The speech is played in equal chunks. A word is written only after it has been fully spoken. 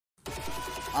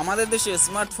আমাদের দেশে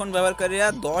স্মার্টফোন ব্যবহারকারীরা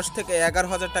 10 থেকে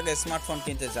 11,000 টাকা স্মার্টফোন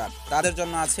কিনতে চান। তাদের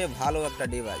জন্য আছে ভালো একটা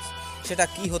ডিভাইস। সেটা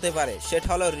কি হতে পারে? সেটা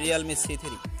হলো Realme C3।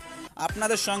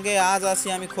 আপনাদের সঙ্গে আজ আছি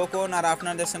আমি খোকন, আর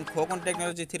আপনারা দেখছেন খোকন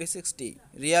টেকনোলজি 360।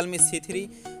 Realme C3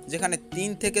 যেখানে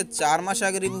 3 থেকে 4 মাস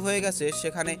আগে রিভিউ হয়ে গেছে,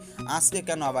 সেখানে আজকে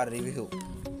কেন আবার রিভিউ?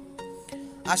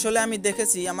 আসলে আমি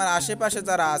দেখেছি আমার আশেপাশে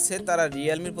যারা আছে তারা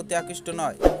রিয়েলমির প্রতি আকৃষ্ট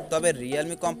নয়, তবে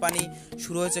রিয়েলমি কোম্পানি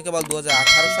শুরু হয়েছে কেবল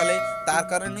 2018 সালে। তার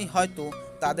কারণেই হয়তো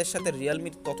তাদের সাথে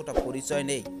রিয়েলমির ততটা পরিচয়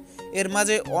নেই। এর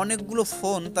মাঝে অনেকগুলো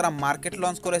ফোন তারা মার্কেট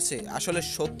লঞ্চ করেছে, আসলে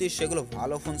সত্যি সেগুলো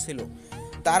ভালো ফোন ছিল।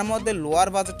 তার মধ্যে লোয়ার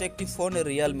বাজেটে একটি ফোন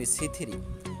Realme C3,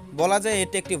 বলা যায়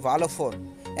এটি একটি ভালো ফোন।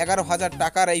 11,000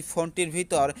 টাকার এই ফোনটির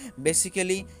ভিতর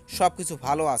বেসিক্যালি সব কিছু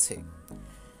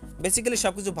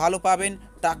ভালো পাবেন,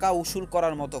 টাকা উসুল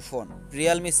করার মতো ফোন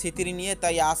Realme C3 নিয়ে।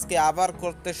 তাই আজকে আবার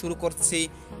করতে শুরু করছি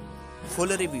ফুল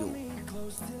রিভিউ।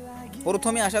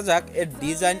 প্রথমে আসা যাক এর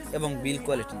ডিজাইন এবং বিল্ড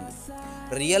কোয়ালিটি নিয়ে।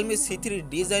 Realme C3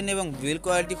 ডিজাইন এবং বিল্ড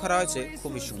কোয়ালিটি করা হয়েছে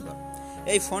খুবই সুন্দর।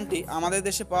 এই ফোনটি আমাদের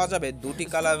দেশে পাওয়া যাবে দুটি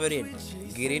কালার ভেরিয়েন্ট,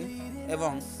 গ্রিন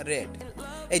এবং রেড।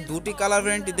 এই দুটি কালার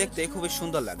ভেরিয়েন্টটি দেখতে খুবই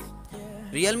সুন্দর লাগে।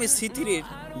 Realme C3 এর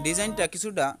ডিজাইনটা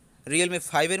কিছুটা Realme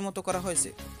 5 এর মতো করা হয়েছে।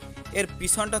 এর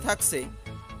পিছনটা থাকছে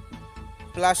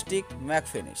প্লাস্টিক ম্যাট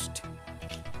ফিনিশড।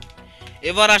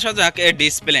 এবার আসা যাক এর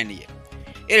ডিসপ্লে নিয়ে।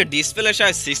 এর ডিসপ্লে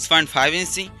সাইজ 6.5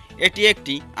 ইঞ্চি। এটি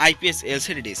একটি IPS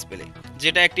LCD ডিসপ্লে,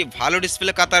 যেটা একটি ভালো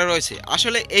ডিসপ্লে কাতারে রয়েছে।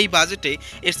 আসলে এই বাজেটে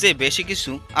এর চেয়ে বেশি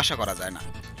কিছু আশা করা যায় না।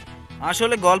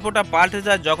 আসলে গল্পটা পাল্টে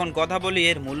যায় যখন কথা বলি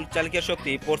এর মূল চালিকা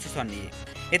শক্তি প্রসেসর নিয়ে।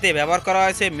 এতে ব্যবহার করা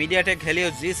হয়েছে MediaTek helio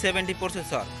G70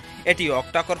 প্রসেসর। এটি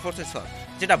অক্টাকোর প্রসেসর,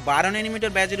 যেটা 12 nm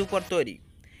ব্যাজের উপর তৈরি।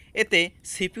 এতে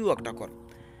CPU অক্টাকোর।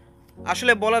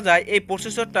 আসলে বলা যায় এই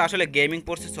প্রসেসরটা আসলে গেমিং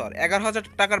প্রসেসর। 11,000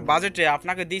 টাকার বাজেটে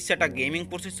আপনাকে দিচ্ছে একটা গেমিং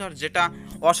প্রসেসর, যেটা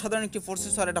অসাধারণ একটি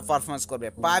প্রসেসর। এটা পারফরমেন্স করবে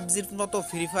PUBGর মতো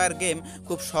ফ্রি ফায়ার গেম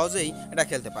খুব সহজেই এটা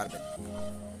খেলতে পারবে।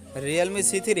 Realme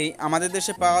C3 আমাদের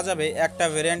দেশে পাওয়া যাবে একটা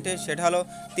ভেরিয়েন্টে, সেটা হলো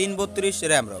 332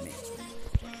 RAM ROM।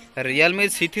 Realme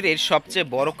C3 এর সবচেয়ে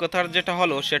বড় কথার যেটা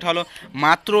হলো সেটা হলো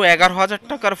মাত্র 11,000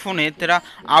 টাকার ফোনে তারা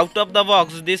আউট অফ দ্য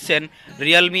বক্স দিচ্ছেন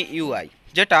Realme UI,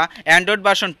 যেটা অ্যান্ড্রয়েড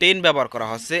ভার্সন 10 ব্যবহার করা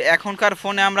হচ্ছে। এখনকার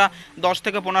ফোনে আমরা 10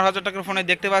 থেকে 15,000 টাকার ফোনে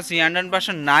দেখতে পাচ্ছি অ্যান্ড্রয়েড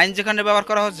ভার্সন 9 যেখানে ব্যবহার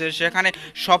করা হচ্ছে, সেখানে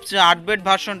সবচেয়ে আপডেট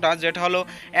ভার্সনটা যেটা হলো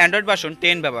অ্যান্ড্রয়েড ভার্সন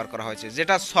 10 ব্যবহার করা হয়েছে,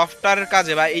 যেটা সফটওয়্যারের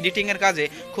কাজে বা এডিটিংয়ের কাজে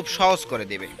খুব সহজ করে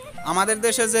দেবে। আমাদের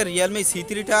দেশে যে Realme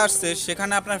C3টা আসছে,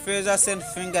 সেখানে আপনার পেয়ে যাচ্ছেন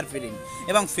ফিঙ্গারপ্রিন্ট,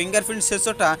 এবং ফিঙ্গারপ্রিন্ট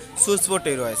সেন্সরটা সুইচ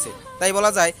বোর্ডেই রয়েছে। তাই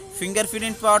বলা যায়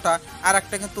ফিঙ্গারপ্রিন্ট পাওয়াটা আর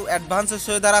একটা কিন্তু অ্যাডভান্সেস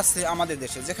হয়ে দাঁড়াচ্ছে আমাদের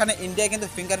দেশে, যেখানে ইন্ডিয়ায় কিন্তু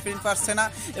ফিঙ্গারপ্রিন্ট পাচ্ছে না,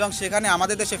 এবং সেখানে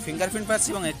আমাদের দেশে ফিঙ্গারপ্রিন্ট পাচ্ছে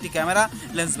এবং একটি ক্যামেরা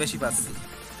লেন্স বেশি পাচ্ছে।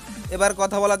 এবার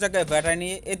কথা বলা যাক ব্যাটারি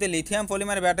নিয়ে। এতে লিথিয়াম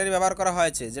পলিমার ব্যাটারি ব্যবহার করা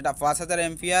হয়েছে, যেটা 5000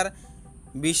 এমপিআর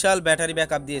বিশাল ব্যাটারি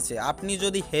ব্যাকআপ দিয়েছে। আপনি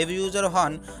যদি হেভি ইউজার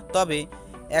হন তবে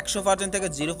 100% থেকে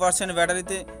 0%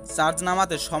 ব্যাটারিতে চার্জ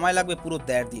নামাতে সময় লাগবে পুরো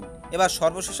 1.5 দিন। এবার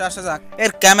সর্বশেষ আসা যাক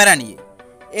এর ক্যামেরা নিয়ে।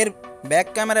 এর ব্যাক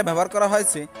ক্যামেরা ব্যবহার করা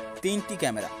হয়েছে 3টি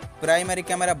ক্যামেরা। প্রাইমারি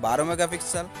ক্যামেরা 12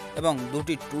 মেগাপিক্সেল এবং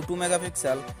 2টি 22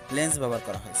 মেগাপিক্সেল লেন্স ব্যবহার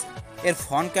করা হয়েছে। এর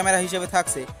ফ্রন্ট ক্যামেরা হিসেবে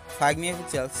থাকছে 5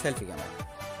 মেগাপিক্সেল সেলফি ক্যামেরা।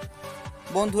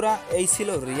 বন্ধুরা, এই ছিল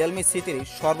Realme C3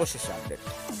 সর্বশেষ আপডেট।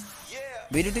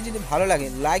 ভিডিওটি যদি ভালো লাগে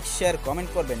লাইক, শেয়ার, কমেন্ট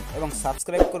করবেন এবং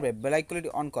সাবস্ক্রাইব করবে, বেল আইকনটি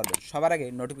অন করবেন সবার আগে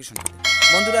নোটিফিকেশন পেতে।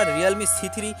 বন্ধুরা, Realme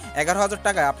C3 11,000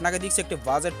 টাকায় আপনাকে দিচ্ছে একটি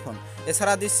বাজেট ফোন।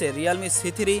 এছাড়া দিচ্ছে Realme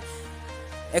C3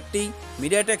 একটি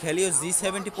MediaTek helio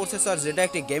G70 প্রসেসর, যেটা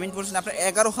একটি গেমিং প্রসেসর। আপনার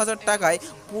 11,000 টাকায়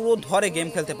পুরো ধরে গেম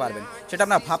খেলতে পারবেন, সেটা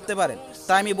আপনারা ভাবতে পারেন।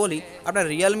 তাই আমি বলি আপনার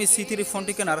Realme C3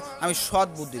 ফোনটি কেনার আমি সৎ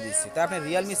বুদ্ধি দিচ্ছি, তাই আপনি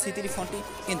Realme C3 ফোনটি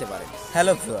কিনতে পারেন।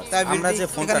 হ্যালো ভিউয়ার, তাই আমরা যে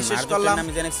ফোনটা শেষ করলাম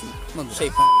আমি জেনেছি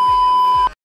সেই ফোন